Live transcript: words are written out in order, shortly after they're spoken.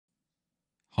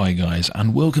Hi guys,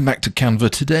 and welcome back to Canva.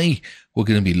 Today we're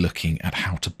going to be looking at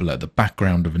how to blur the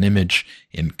background of an image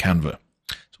in Canva.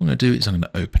 So what I'm going to do is I'm going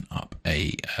to open up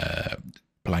a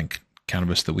blank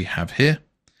canvas that we have here,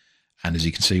 and as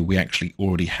you can see we actually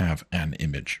already have an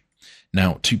image.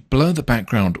 Now to blur the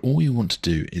background, all you want to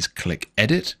do is click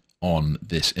Edit on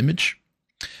this image,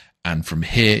 and from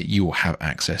here you will have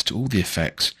access to all the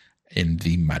effects in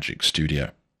the Magic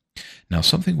Studio. Now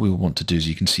something we will want to do is,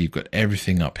 you can see you've got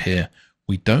everything up here.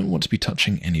 We don't want to be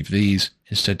touching any of these.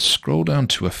 Instead, scroll down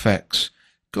to Effects,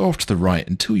 go off to the right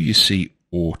until you see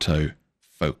Auto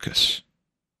Focus.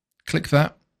 Click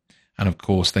that, and of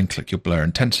course then click your blur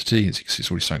intensity. As you can see,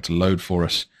 it's already starting to load for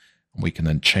us, and we can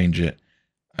then change it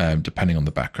depending on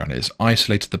the background. It has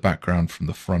isolated the background from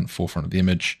the forefront of the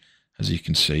image. As you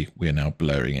can see, we are now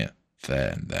blurring it there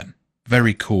and then.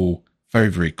 Very cool,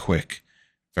 very quick,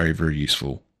 very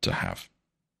useful to have.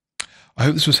 I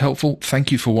hope this was helpful. Thank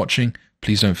you for watching.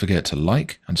 Please don't forget to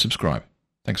like and subscribe.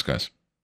 Thanks, guys.